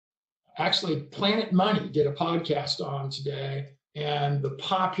actually Planet Money did a podcast on today, and the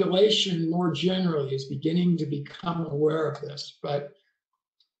population more generally is beginning to become aware of this. But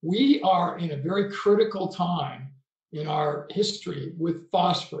we are in a very critical time in our history with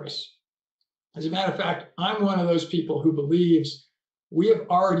phosphorus. As a matter of fact, I'm one of those people who believes we have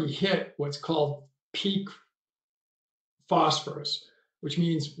already hit what's called peak phosphorus, which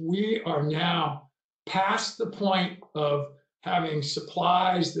means we are now past the point of having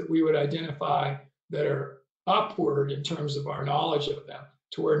supplies that we would identify that are upward in terms of our knowledge of them,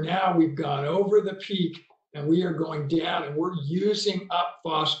 to where now we've gone over the peak and we are going down, and we're using up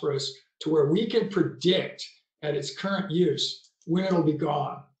phosphorus to where we can predict at its current use when it'll be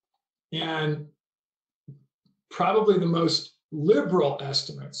gone. And probably the most liberal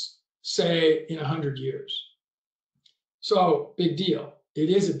estimates say in 100 years. So big deal. It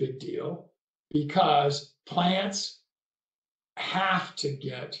is a big deal because plants have to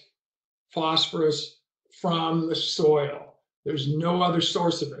get phosphorus from the soil. There's no other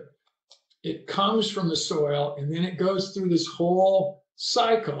source of it. It comes from the soil, and then it goes through this whole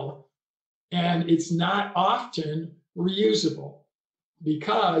cycle, and it's not often reusable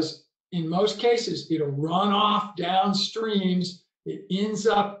because in most cases it'll run off downstreams. It ends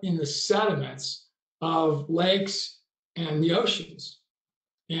up in the sediments of lakes and the oceans.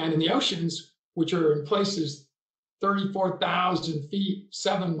 And in the oceans, which are in places 34,000 feet,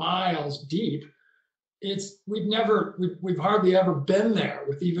 7 miles deep, we've hardly ever been there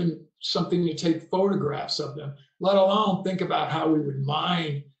with even something to take photographs of them, let alone think about how we would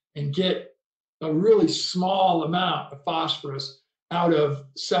mine and get a really small amount of phosphorus out of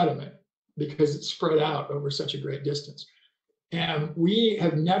sediment because it's spread out over such a great distance. And we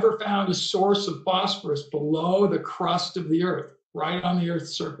have never found a source of phosphorus below the crust of the earth, right on the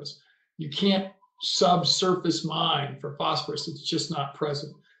earth's surface. You can't subsurface mine for phosphorus. It's just not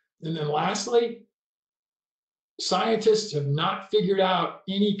present. And then lastly, scientists have not figured out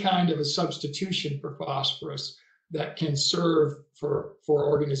any kind of a substitution for phosphorus that can serve for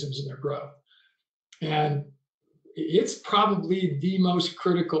organisms in their growth. And it's probably the most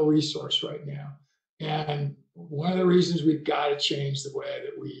critical resource right now. And one of the reasons we've got to change the way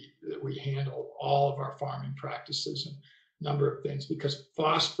that we handle all of our farming practices and a number of things, because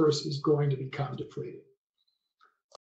phosphorus is going to become depleted.